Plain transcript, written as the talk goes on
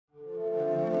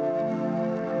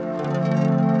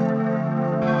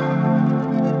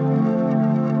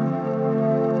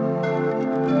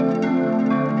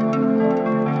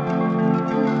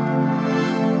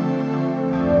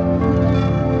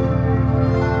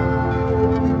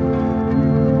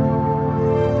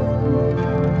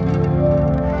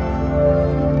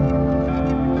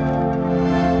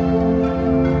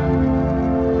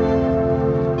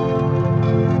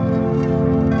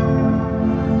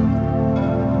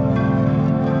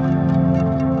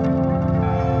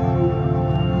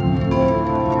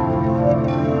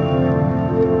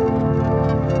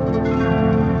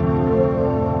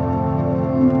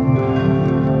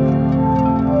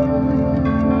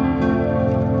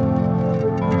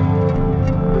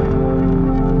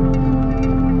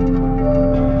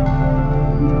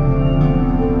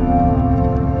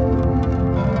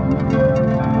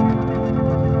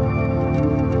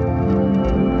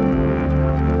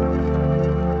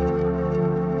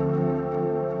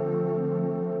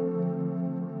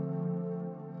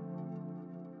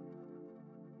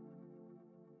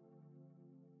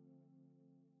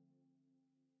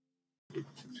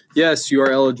Yes, you are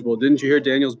eligible. Didn't you hear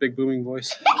Daniel's big booming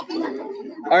voice?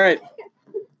 All right.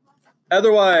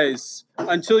 Otherwise,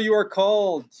 until you are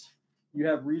called, you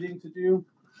have reading to do.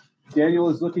 Daniel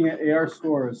is looking at AR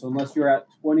scores. So unless you're at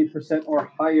 20%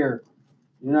 or higher,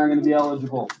 you're not going to be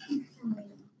eligible.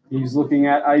 He's looking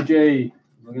at IJ,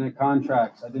 looking at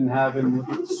contracts. I didn't have him look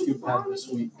at the scoop pad this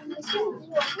week.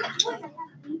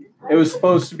 It was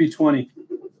supposed to be 20.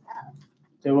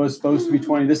 It was supposed to be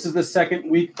 20. This is the second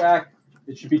week back.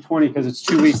 It should be 20 because it's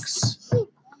 2 weeks.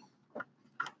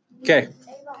 Okay.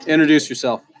 Introduce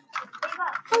yourself.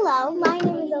 Hello, my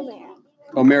name is Omera.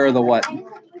 Omera the what?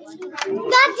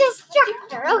 The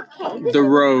Destructor, okay. The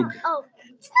Rogue. Oh.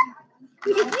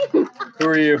 Who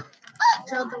are you?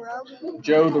 Joe the Rogue.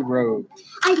 Joe the Rogue.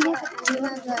 I live.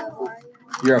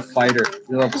 You're a fighter.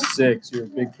 You're level 6. You're a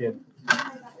big kid.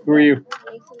 Who are you?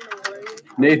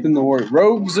 Nathan the Warrior.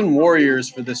 Rogues and Warriors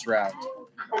for this round.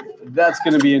 That's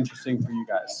going to be interesting for you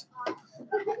guys.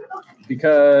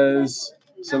 Because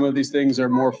some of these things are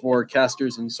more for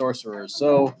casters and sorcerers.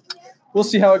 So we'll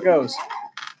see how it goes.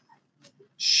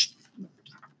 Shh.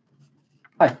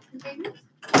 Hi.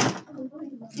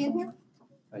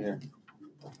 Right here.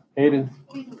 Hayden.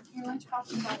 Your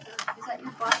lunchbox is back there. Is that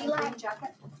your black and green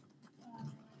jacket?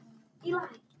 Eli.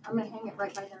 I'm going to hang it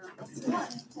right by there.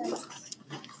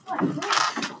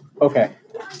 Okay.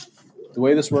 The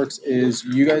way this works is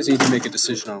you guys need to make a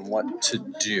decision on what to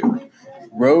do.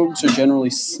 Rogues are generally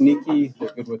sneaky.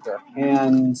 They're good with their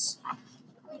hands.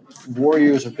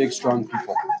 Warriors are big, strong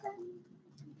people.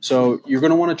 So you're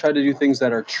going to want to try to do things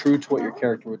that are true to what your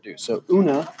character would do. So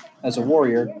Una, as a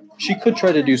warrior, she could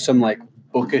try to do some like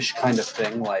bookish kind of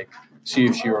thing, like see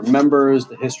if she remembers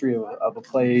the history of a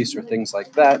place or things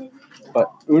like that. But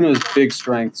Una's big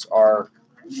strengths are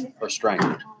her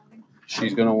strength.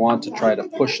 She's going to want to try to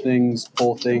push things,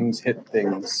 pull things, hit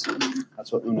things. That's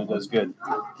what Una does good.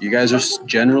 You guys are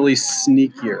generally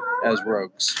sneakier as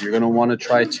rogues. You're going to want to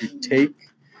try to take.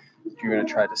 You're going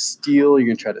to try to steal. You're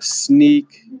going to try to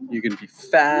sneak. You're going to be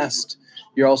fast.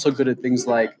 You're also good at things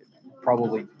like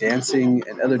probably dancing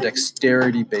and other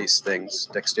dexterity-based things.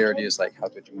 Dexterity is like how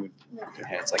good you move your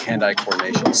hands, like hand-eye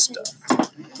coordination stuff.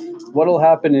 What'll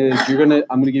happen is I'm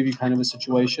going to give you kind of a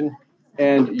situation,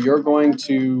 and you're going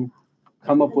to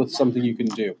come up with something you can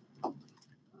do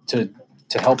to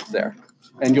help there,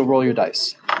 and you'll roll your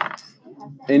dice.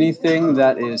 Anything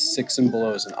that is 6 and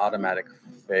below is an automatic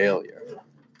failure,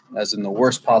 as in the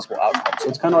worst possible outcome. So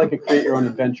it's kind of like a create your own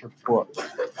adventure book.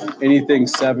 Anything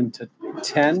 7 to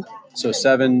 10, so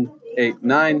 7, 8,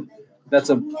 9,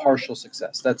 that's a partial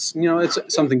success. That's,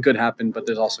 it's something good happened, but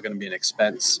there's also going to be an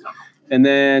expense. And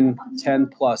then 10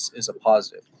 plus is a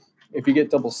positive. If you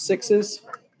get double 6s,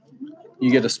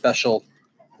 you get a special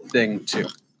thing too.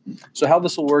 So how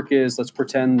this will work is, let's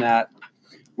pretend that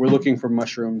we're looking for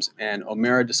mushrooms and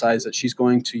Omera decides that she's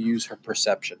going to use her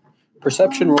perception.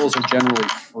 Perception rolls are generally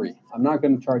free. I'm not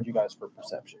going to charge you guys for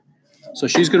perception. So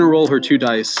she's going to roll her 2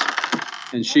 dice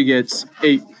and she gets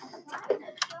 8.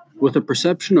 With a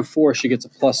perception of 4, she gets a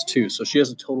 +2. So she has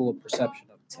a total of perception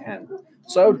of 10.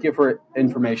 So I would give her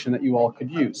information that you all could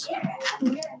use.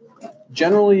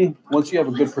 Generally, once you have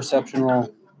a good perception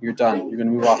roll, you're done. You're going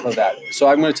to move off of that. So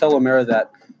I'm going to tell Omera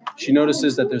that she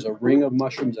notices that there's a ring of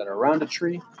mushrooms that are around a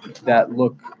tree that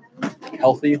look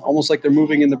healthy, almost like they're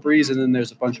moving in the breeze, and then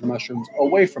there's a bunch of mushrooms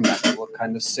away from that that look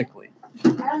kind of sickly.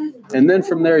 And then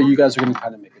from there, you guys are going to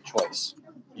kind of make a choice.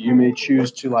 You may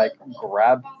choose to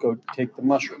go take the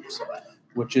mushrooms,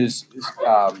 which is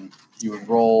you would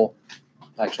roll.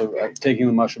 Actually, taking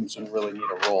the mushrooms don't really need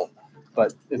a roll.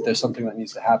 but if there's something that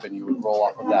needs to happen, you would roll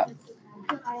off of that.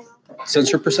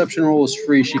 Since her perception roll is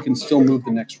free, she can still move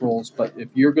the next rolls, but if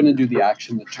you're going to do the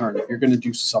action, the turn, if you're going to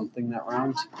do something that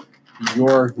round,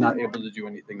 you're not able to do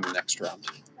anything the next round.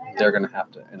 They're going to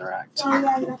have to interact.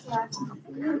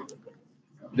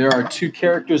 There are two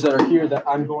characters that are here that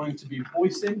I'm going to be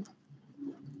voicing.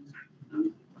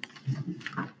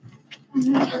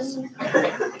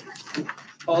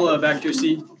 Paula, back to your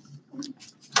seat.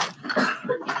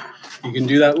 You can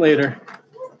do that later.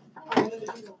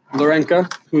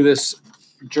 Lorenka, who this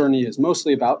journey is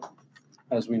mostly about,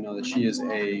 as we know that she is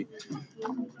a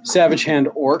Savage Hand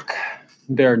orc.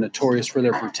 They're notorious for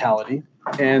their brutality,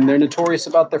 and they're notorious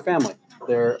about their family.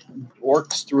 They're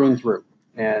orcs through and through,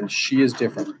 and she is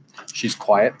different. She's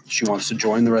quiet. She wants to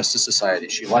join the rest of society.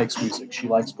 She likes music. She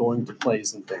likes going to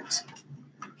plays and things.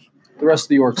 The rest of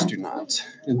the orcs do not,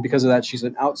 and because of that, she's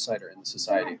an outsider in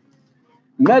society.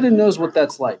 Medin knows what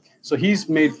that's like, so he's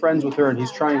made friends with her, and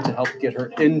he's trying to help get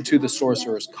her into the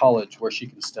Sorcerer's College, where she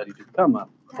can study to become a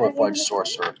full-fledged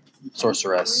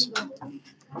sorceress.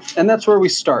 And that's where we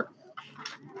start.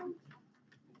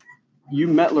 You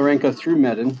met Lorenka through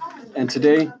Medin, and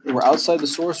today we're outside the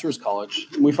Sorcerer's College,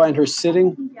 and we find her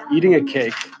sitting, eating a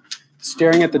cake,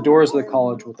 staring at the doors of the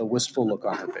college with a wistful look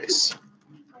on her face.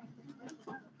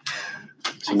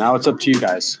 So now it's up to you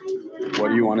guys. What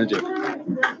do you want to do?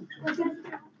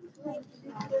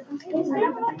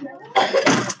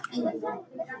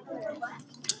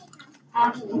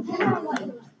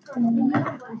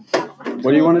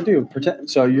 What do you want to do? Pretend.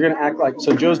 So you're going to act like.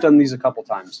 So Joe's done these a couple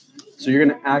times. So you're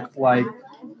going to act like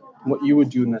what you would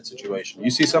do in that situation.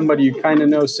 You see somebody you kind of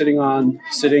know sitting,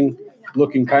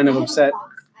 looking kind of upset.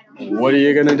 What are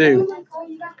you going to do?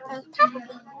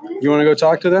 You want to go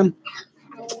talk to them?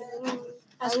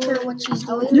 Ask her what she's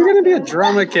doing. You're going to be a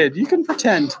drama kid. You can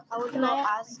pretend. I was gonna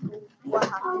ask what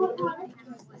happened.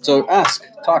 So ask,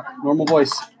 talk, normal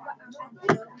voice.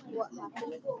 What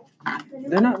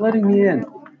happened? They're not letting me in.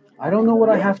 I don't know what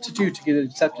I have to do to get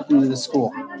accepted into the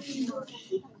school.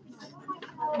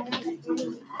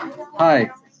 Hi.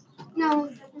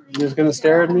 No. You're just gonna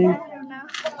stare at me?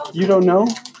 You don't know?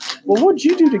 Well, what would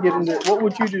you do to get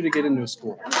into a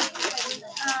school?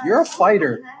 You're a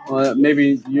fighter. Well,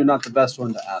 maybe you're not the best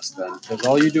one to ask then, because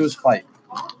all you do is fight.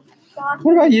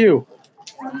 What about you?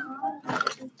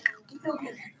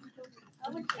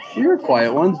 You're a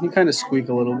quiet one. You kind of squeak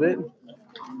a little bit.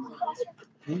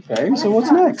 Okay, so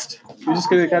what's next? You're just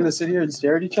gonna kind of sit here and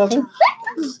stare at each other?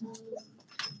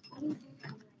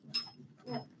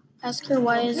 Ask her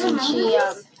why isn't she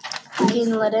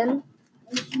being let in?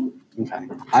 Okay.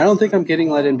 I don't think I'm getting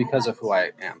let in because of who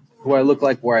I am, who I look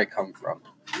like, where I come from.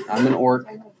 I'm an orc,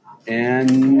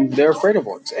 and they're afraid of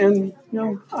orcs. And,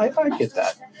 I get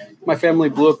that. My family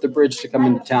blew up the bridge to come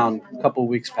into town a couple of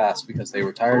weeks past because they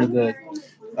were tired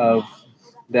of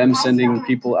them sending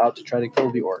people out to try to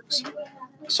kill the orcs.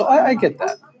 So I get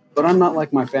that. But I'm not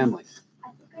like my family.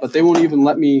 But they won't even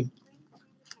let me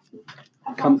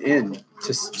come in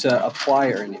to apply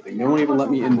or anything. They won't even let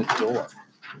me in the door.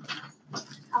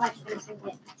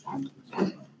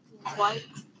 Why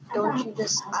don't you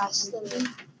just ask them if you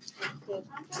could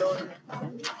go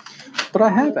in? But I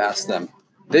have asked them.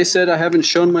 They said I haven't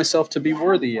shown myself to be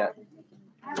worthy yet.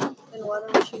 Then why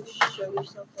don't you show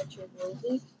yourself that you're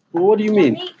worthy? Well, what do you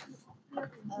mean?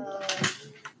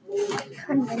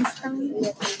 Convince them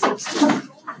that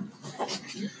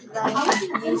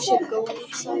you should go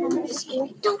inside of the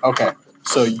school. Okay,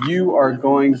 so you are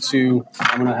going to,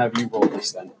 I'm going to have you roll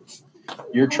this then.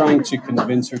 You're trying to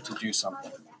convince her to do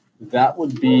something. That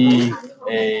would be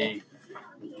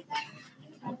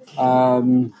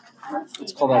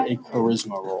let's call that a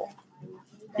charisma roll.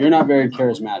 You're not very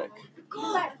charismatic,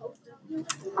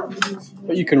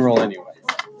 but you can roll anyway.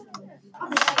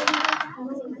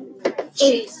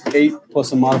 8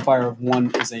 plus a modifier of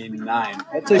 1 is a 9.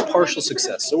 That's a partial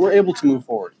success, so we're able to move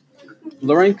forward.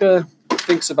 Lorenka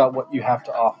thinks about what you have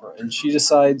to offer, and she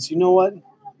decides, you know what?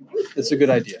 It's a good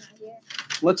idea.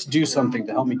 Let's do something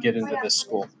to help me get into this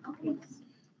school.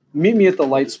 Meet me at the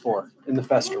Light Spore in the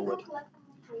Festerwood.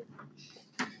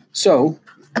 So,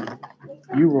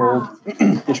 you rolled,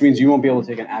 which means you won't be able to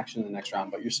take an action in the next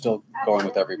round, but you're still going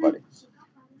with everybody.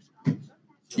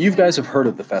 You guys have heard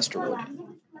of the Festerwood.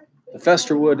 The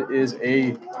Festerwood is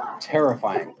a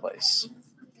terrifying place.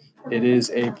 It is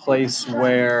a place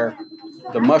where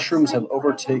the mushrooms have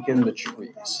overtaken the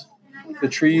trees. The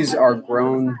trees are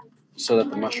grown so that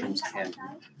the mushrooms can.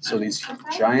 So these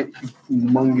giant,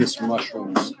 humongous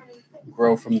mushrooms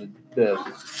grow from the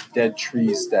dead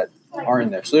trees that are in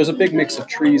there. So there's a big mix of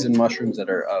trees and mushrooms that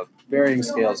are of varying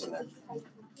scales in there.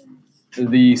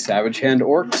 The Savage Hand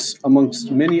Orcs,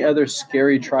 amongst many other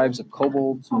scary tribes of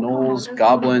kobolds, gnolls,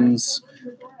 goblins,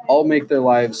 all make their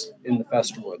lives in the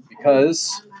Festerwood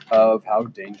because of how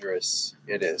dangerous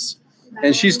it is.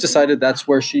 And she's decided that's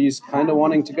where she's kind of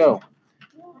wanting to go.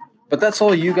 But that's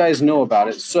all you guys know about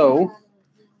it. So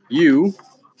you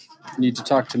need to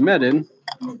talk to Medin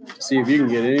to see if you can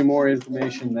get any more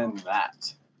information than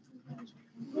that.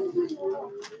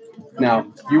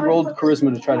 Now, you rolled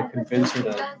charisma to try to convince her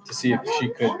to see if she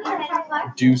could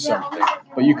do something.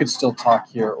 But you could still talk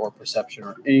here or perception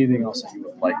or anything else that you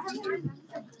would like to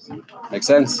do. Make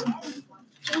sense?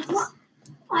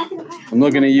 I'm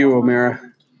looking at you,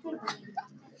 O'Mara.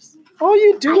 All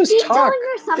you do is keep talk. telling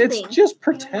her something. It's just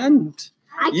pretend.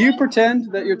 You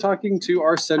pretend that you're talking to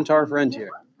our centaur friend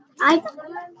here. I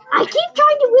keep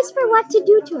trying to whisper what to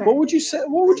do to her. What would you say?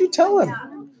 What would you tell him?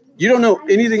 You don't know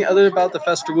anything other about the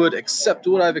Festerwood except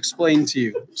what I've explained to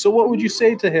you. So what would you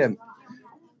say to him?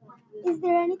 Is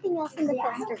there anything else in the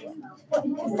Festerwood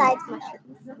besides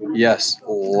mushrooms? Yes,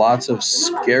 lots of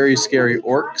scary, scary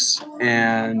orcs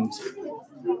and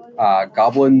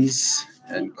goblins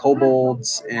and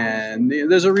kobolds, and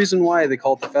there's a reason why they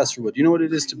call it the Festerwood. You know what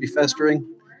it is to be festering?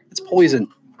 It's poison.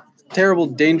 It's a terrible,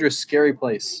 dangerous, scary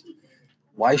place.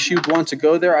 Why she would want to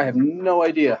go there, I have no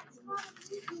idea.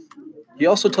 He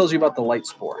also tells you about the light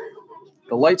spore.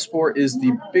 The light spore is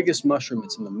the biggest mushroom.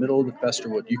 It's in the middle of the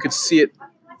Festerwood. You could see it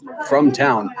from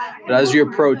town, but as you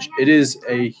approach, it is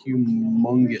a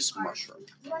humongous mushroom.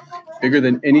 Bigger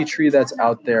than any tree that's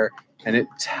out there, and it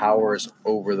towers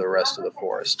over the rest of the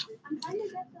forest.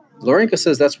 Lorenka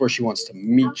says that's where she wants to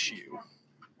meet you.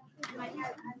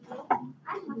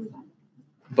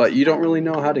 But you don't really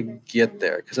know how to get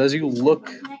there, because as you look,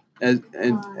 and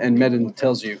Medin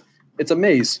tells you, it's a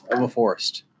maze of a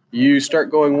forest. You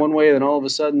start going one way, then all of a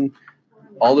sudden,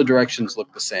 all the directions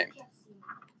look the same.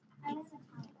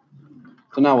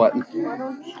 So now what? Why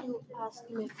don't you ask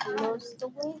him if he knows the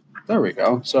way? There we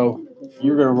go. So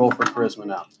you're going to roll for charisma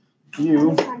now.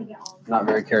 You, not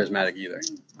very charismatic either.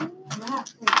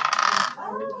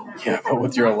 Yeah, but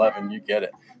with your 11, you get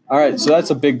it. All right, so that's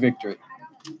a big victory.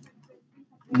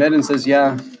 Medin says,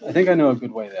 yeah, I think I know a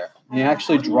good way there. And he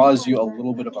actually draws you a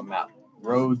little bit of a map.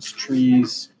 Roads,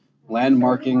 trees, land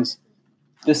markings.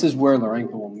 This is where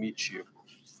Lorenka will meet you.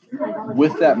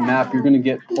 With that map, you're going to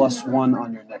get +1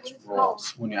 on your next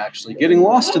rolls when you're actually getting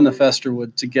lost in the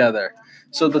Festerwood together.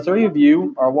 So the three of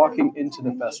you are walking into the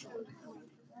Festerwood.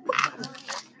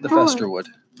 The Festerwood.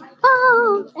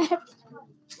 Oh!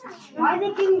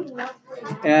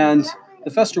 And the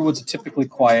Festerwoods are typically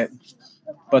quiet,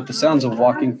 but the sounds of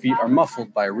walking feet are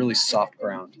muffled by a really soft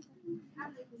ground.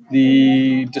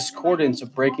 The discordance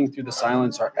of breaking through the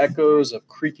silence are echoes of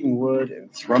creaking wood and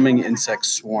thrumming insect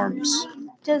swarms.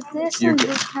 Does this You're and good.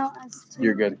 this count as two?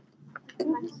 You're good.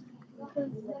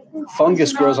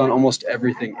 Fungus grows on almost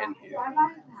everything in here.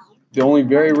 The only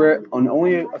very rare,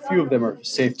 only a few of them are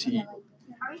safe to eat.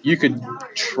 You could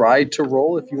try to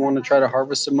roll if you want to try to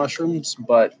harvest some mushrooms,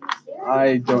 but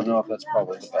I don't know if that's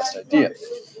probably the best idea.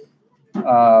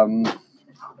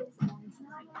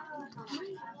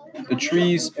 The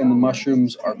trees and the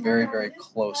mushrooms are very, very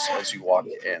close as you walk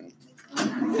in.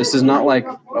 This is not like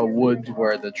a wood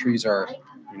where the trees are,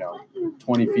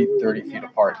 20 feet, 30 feet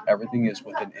apart. Everything is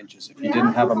within inches. If you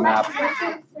didn't have a map,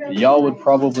 y'all would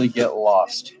probably get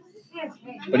lost.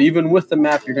 But even with the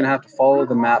map, you're going to have to follow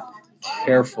the map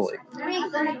carefully,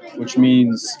 which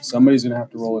means somebody's going to have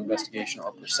to roll investigation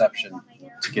or perception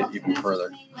to get even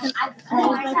further. Can I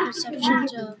use my perception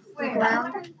to look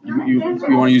around? You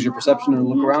want to use your perception to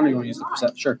look around, or you want to use the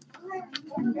perception? Sure.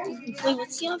 Wait,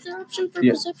 what's the other option for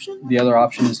Yeah. perception? The other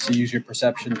option is to use your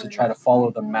perception to try to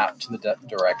follow the map to the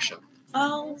direction.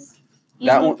 I'll use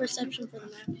That my one- perception for the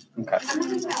map.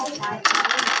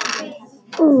 Okay.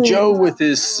 Ooh. Joe with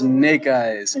his snake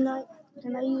eyes. Can I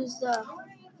use the...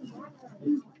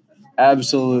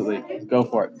 Absolutely. Go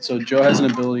for it. So Joe has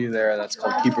an ability there that's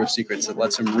called Keeper of Secrets that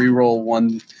lets him re-roll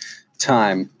one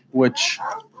time, which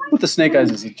with the snake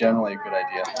eyes is generally a good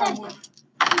idea.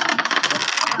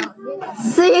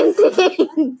 Same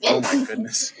thing! Oh my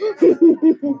goodness.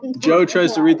 Joe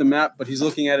tries to read the map, but he's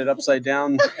looking at it upside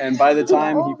down, and by the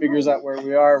time he figures out where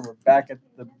we are, we're back at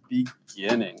the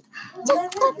beginning.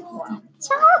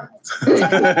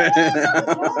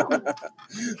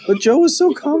 But Joe was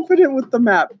so confident with the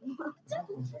map.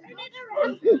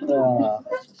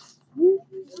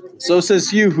 So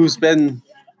says you, who's been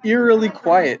eerily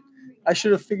quiet. I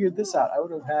should have figured this out. I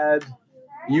would have had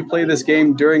you play this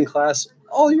game during class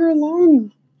all year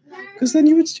long. Because then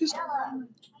you would just...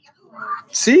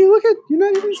 See, look at... You're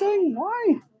not even saying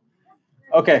why.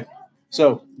 Okay.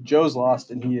 So Joe's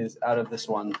lost and he is out of this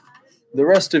one. The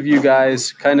rest of you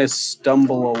guys kind of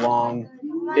stumble along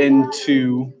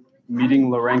into meeting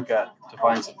Lorenka to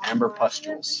find some amber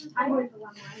pustules.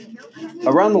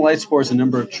 Around the light spores, a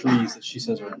number of trees that she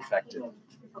says are infected,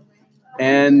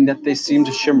 and that they seem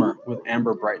to shimmer with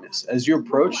amber brightness. As you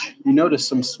approach, you notice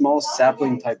some small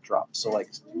sapling-type drops, so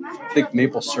like thick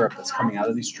maple syrup that's coming out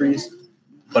of these trees,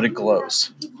 but it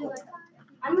glows.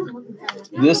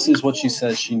 This is what she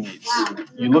says she needs.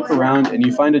 You look around and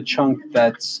you find a chunk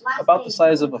that's about the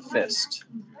size of a fist.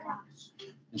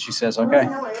 And she says, okay,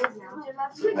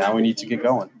 now we need to get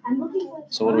going.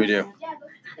 So what do we do?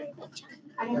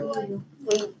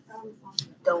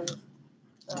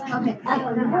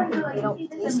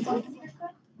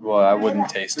 Well, I wouldn't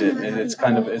taste it.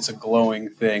 It's a glowing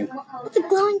thing. It's a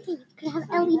glowing thing. It could have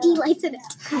LED lights in it.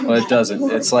 Well, it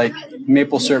doesn't. It's like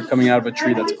maple syrup coming out of a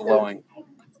tree that's glowing.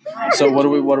 So what do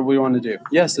we want to do?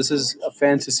 Yes, this is a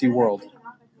fantasy world.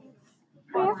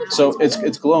 So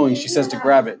it's glowing. She says to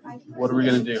grab it. What are we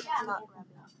gonna do?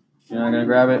 You're not gonna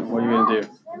grab it? What are you gonna do?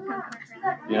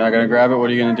 You're not gonna grab it? What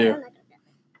are you gonna do?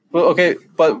 Well, okay,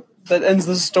 but that ends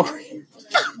the story.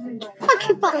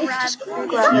 Okay, fine.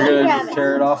 You're gonna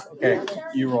tear it off? Okay,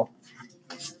 you roll.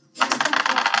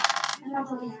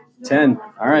 10.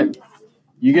 All right.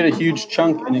 You get a huge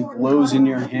chunk and it glows in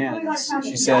your hands.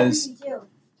 She says,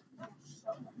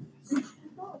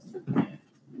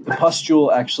 the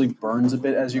pustule actually burns a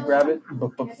bit as you grab it,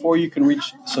 but before you can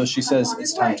reach, so she says,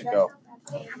 it's time to go.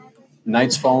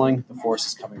 Night's falling, the forest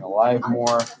is coming alive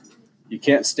more. You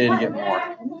can't stay to get more.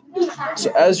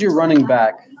 So as you're running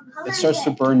back, it starts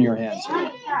to burn your hands.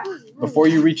 Before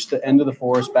you reach the end of the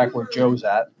forest, back where Joe's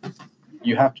at,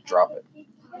 you have to drop it.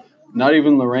 Not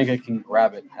even Lorenka can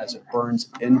grab it as it burns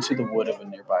into the wood of a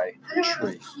nearby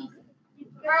tree.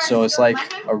 So it's like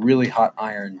a really hot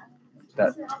iron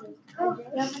that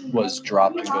was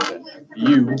dropped and goes in.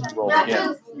 You roll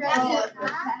again.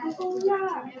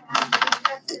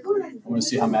 I want to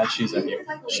see how mad she's at you.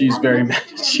 She's very mad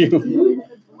at you.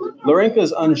 Lorenka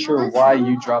is unsure why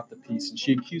you dropped the piece, and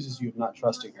she accuses you of not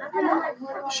trusting her.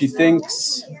 She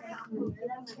thinks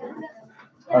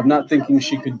of not thinking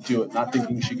she could do it, not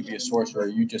thinking she could be a sorcerer.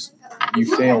 You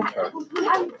failed her.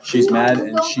 She's mad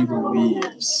and she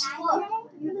leaves.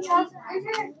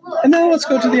 And now let's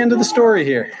go to the end of the story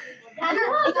here.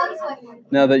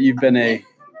 Now that you've been a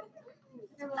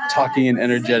talking and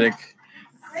energetic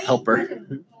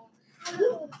helper.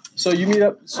 So you meet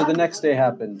up. So the next day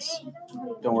happens.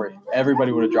 Don't worry.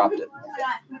 Everybody would have dropped it.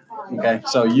 Okay.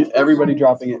 So everybody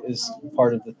dropping it is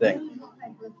part of the thing.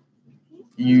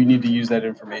 You need to use that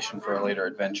information for a later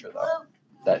adventure, though.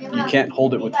 That you can't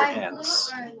hold it with your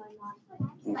hands.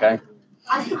 Okay?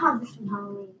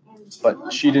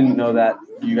 But she didn't know that.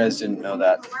 You guys didn't know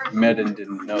that. Medin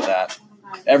didn't know that.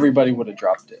 Everybody would have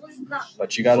dropped it.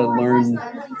 But you got to learn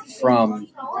from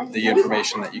the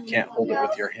information that you can't hold it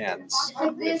with your hands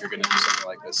if you're going to do something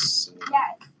like this.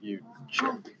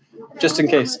 Just in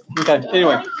case. Okay,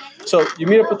 anyway. So you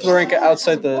meet up with Lorenka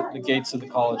outside the gates of the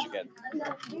college again.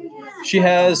 She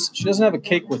doesn't have a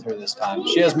cake with her this time.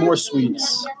 She has more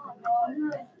sweets.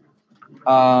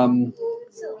 And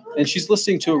she's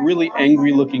listening to a really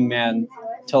angry-looking man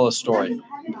tell a story.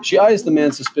 She eyes the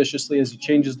man suspiciously as he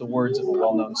changes the words of a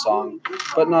well-known song,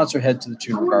 but nods her head to the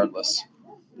tune regardless.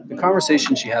 The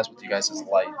conversation she has with you guys is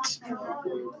light.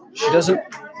 She doesn't,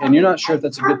 and you're not sure if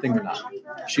that's a good thing or not.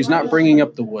 She's not bringing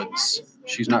up the woods.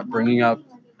 She's not bringing up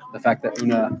the fact that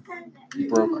Una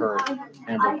broke her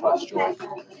amber pustule.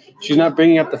 She's not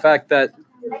bringing up the fact that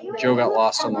Joe got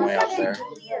lost on the way out there.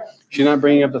 She's not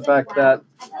bringing up the fact that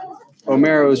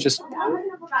Homero is just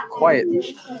quiet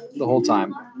the whole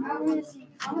time.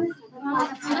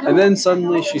 And then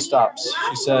suddenly she stops.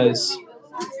 She says,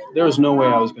 there was no way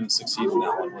I was going to succeed in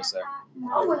that one, was there?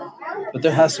 But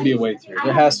there has to be a way through.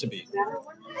 There has to be.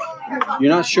 She's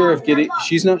not sure if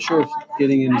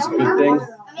getting in is a good thing.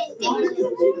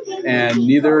 And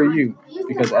neither are you.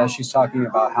 Because as she's talking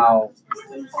about how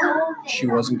she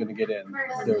wasn't going to get in,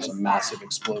 there was a massive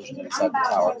explosion inside the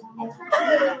tower.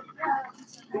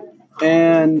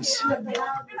 And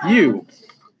you,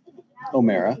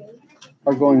 Omera,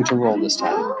 are going to roll this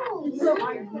time.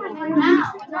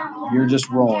 You're just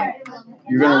rolling.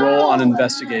 You're going to roll on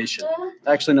investigation.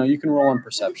 Actually, no, you can roll on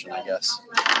perception, I guess.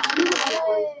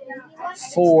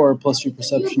 4 plus your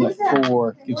perception of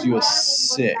 4 gives you a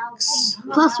 6.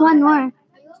 Plus 1 more.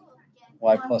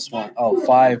 Why plus 1? Oh,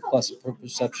 5 plus a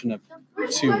perception of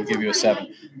 2 will give you a 7.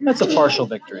 That's a partial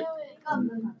victory.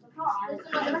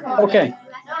 Okay.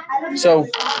 So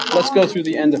let's go through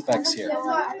the end effects here.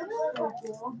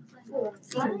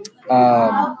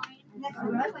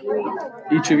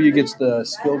 Each of you gets the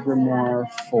skill grimoire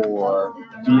for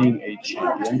being a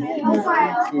champion.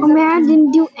 Oh man, I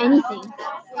didn't do anything.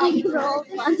 I rolled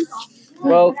once.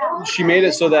 Well, she made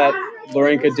it so that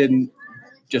Lorenka didn't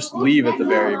just leave at the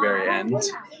very, very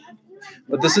end.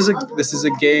 But this is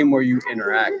a game where you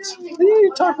interact.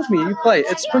 You talk with me, you play.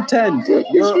 It's pretend.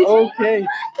 You're okay.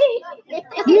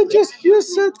 You just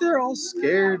sit there all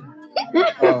scared.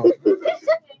 Oh.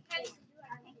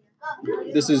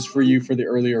 This is for you for the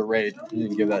earlier raid. I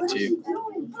didn't give that to you.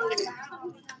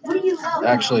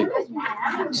 Actually,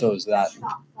 so is that.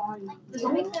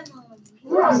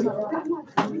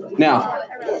 Now,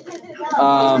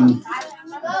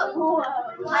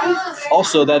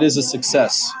 also that is a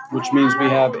success, which means we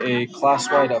have a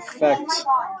class-wide effect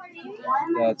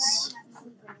that's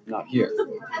not here.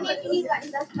 I'm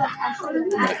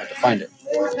gonna have to find it.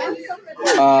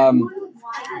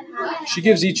 She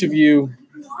gives each of you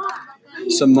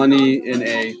some money in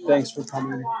a thanks for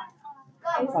coming.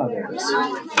 Oh, there it is.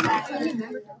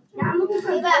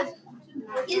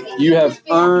 You have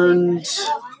earned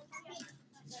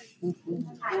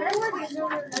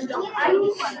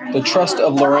the trust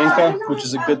of Lorenka, which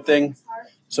is a good thing.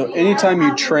 So anytime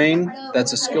you train,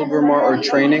 that's a skill grimoire or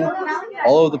training,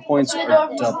 all of the points are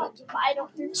doubled.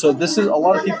 So this is, a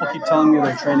lot of people keep telling me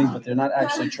they're training, but they're not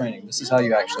actually training. This is how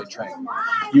you actually train.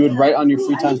 You would write on your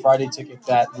Free Time Friday ticket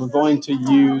that we're going to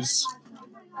use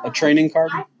a training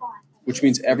card, which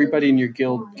means everybody in your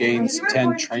guild gains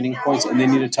 10 training points, and they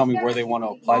need to tell me where they want to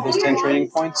apply those 10 training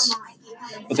points.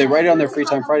 But they write it on their Free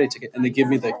Time Friday ticket, and they give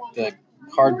me the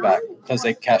card back because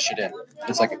they cash it in.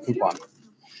 It's like a coupon.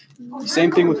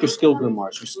 Same thing with your skill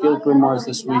grimoires. Your skill grimoires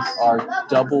this week are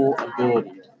double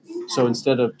ability. So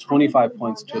instead of 25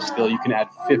 points to a skill, you can add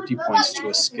 50 points to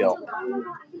a skill.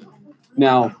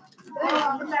 Now,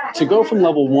 to go from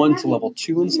level 1 to level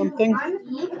 2 in something,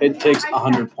 it takes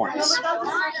 100 points.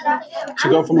 To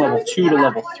go from level 2 to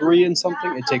level 3 in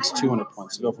something, it takes 200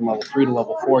 points. To go from level 3 to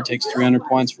level 4, it takes 300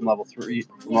 points. From level 4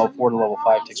 to level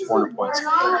 5, it takes 400 points,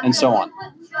 and so on.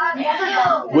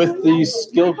 With the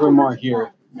skill grimoire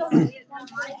here,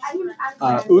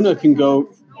 Una can go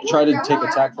try to take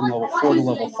attack from level 4 to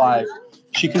level 5.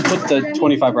 She can put the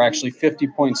 25 or actually 50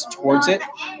 points towards it.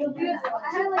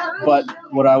 But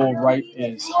what I will write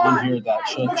is on here that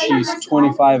she's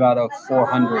 25 out of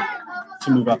 400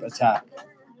 to move up attack.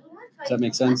 Does that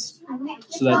make sense?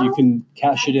 So that you can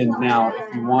cash it in now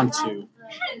if you want to.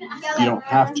 You don't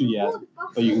have to yet,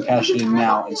 but you can cash it in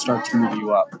now and start to move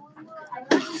you up.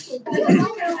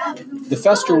 The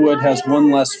Festerwood has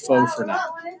one less foe for now.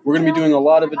 We're going to be doing a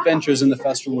lot of adventures in the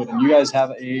Festerwood, and you guys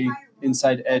have a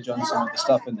inside edge on some of the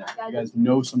stuff in there. You guys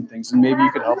know some things, and maybe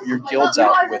you could help your guilds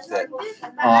out with it.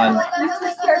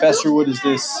 Festerwood is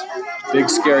this big,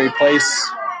 scary place,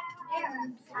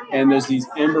 and there's these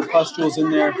amber pustules in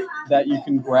there that you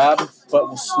can grab, but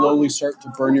will slowly start to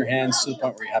burn your hands to the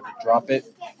point where you have to drop it.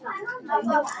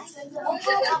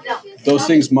 Those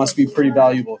things must be pretty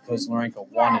valuable because Lorenka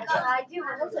wanted them.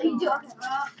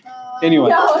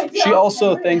 Anyway, she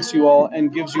also thanks you all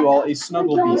and gives you all a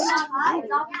Snuggle Beast,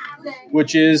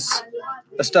 which is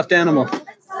a stuffed animal.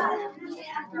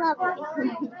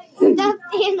 Stuffed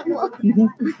animal.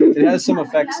 It has some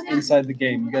effects inside the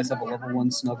game. You guys have a level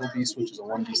 1 Snuggle Beast, which is a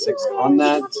 1d6 on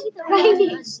that.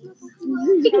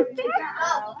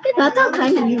 That's all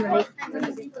kind of you, right?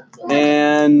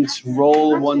 And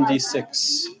roll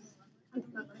 1d6.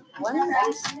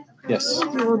 Yes.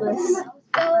 Roll this.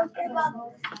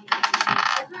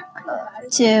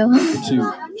 2.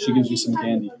 2. She gives you some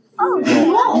candy. Oh,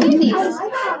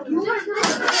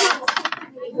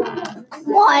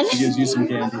 1. She gives you some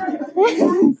candy.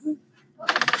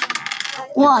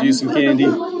 1. Gives you some candy.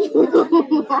 Gives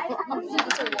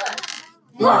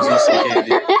you some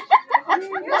candy.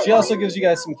 She also gives you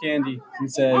guys some candy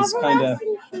and says, kind of,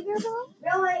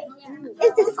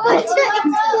 Is this going to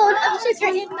explode of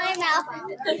sugar in my mouth?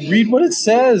 read what it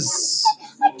says.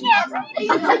 I can't read.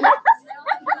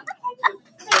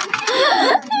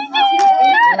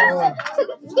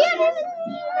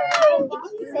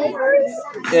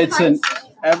 It's an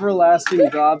everlasting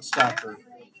gobstopper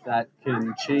that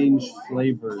can change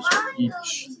flavors with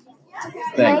each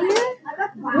thing.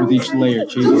 With each layer,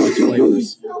 changes its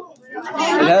flavors.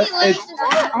 It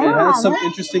has some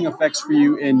interesting effects for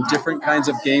you in different kinds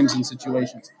of games and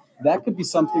situations. That could be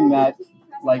something that,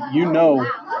 like, you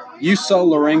saw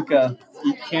Lorenka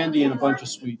eat candy and a bunch of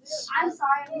sweets.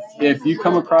 If you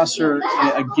come across her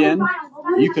again,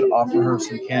 you could offer her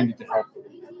some candy to help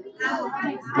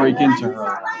break into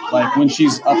her. Like when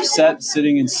she's upset,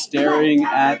 sitting and staring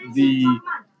at the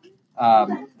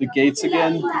the gates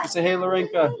again. You can say, "Hey,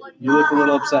 Lorenka, you look a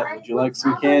little upset. Would you like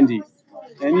some candy?"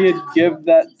 And you'd give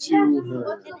that to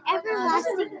her. An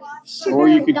everlasting sugar Or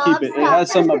you could knob keep it. It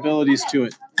has some abilities to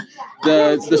it.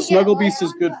 The Snuggle Beast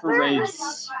is good for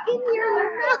raids. in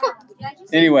your mouth.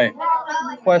 Anyway,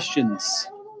 questions.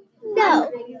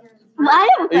 No. I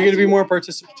have a Are you going to be question. more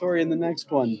participatory in the next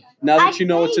one? Now that you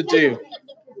know what to do.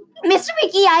 Mr.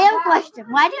 Mickey, I have a question.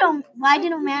 Why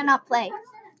did Omer not play?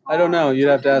 I don't know. You'd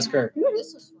have to ask her.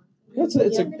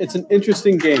 It's an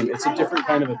interesting game. It's a different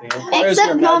kind of a thing. It requires your Except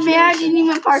Omer imagination, didn't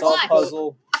even solve participate.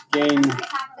 puzzle, game.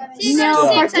 No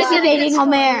stuff. participating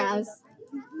Omeras.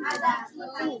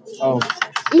 Oh,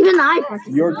 Even I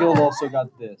participated. your guild also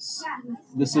got this.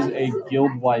 This is a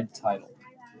guild-wide title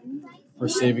for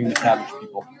saving the cabbage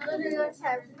people.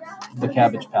 The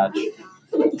Cabbage Patch.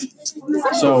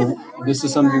 So this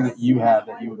is something that you have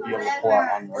that you would be able to pull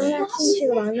out on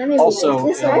raids. Also,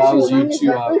 it allows you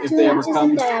to, if they ever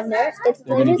come, they're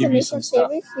going to give you some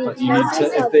stuff. But you need to,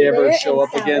 if they ever show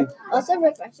up again, Also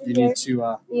refreshing you need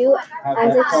to you have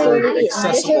as that a card slowly eat.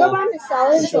 The sugar accessible bomb is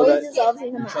solid to show until it that dissolves in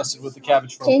the you're mouth. trusted with the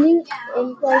cabbage folk. Changing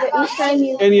in flavor each time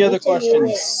you Any other eat a new layer.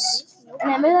 questions? An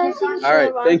everlasting All right,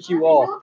 sugar bomb thank you all.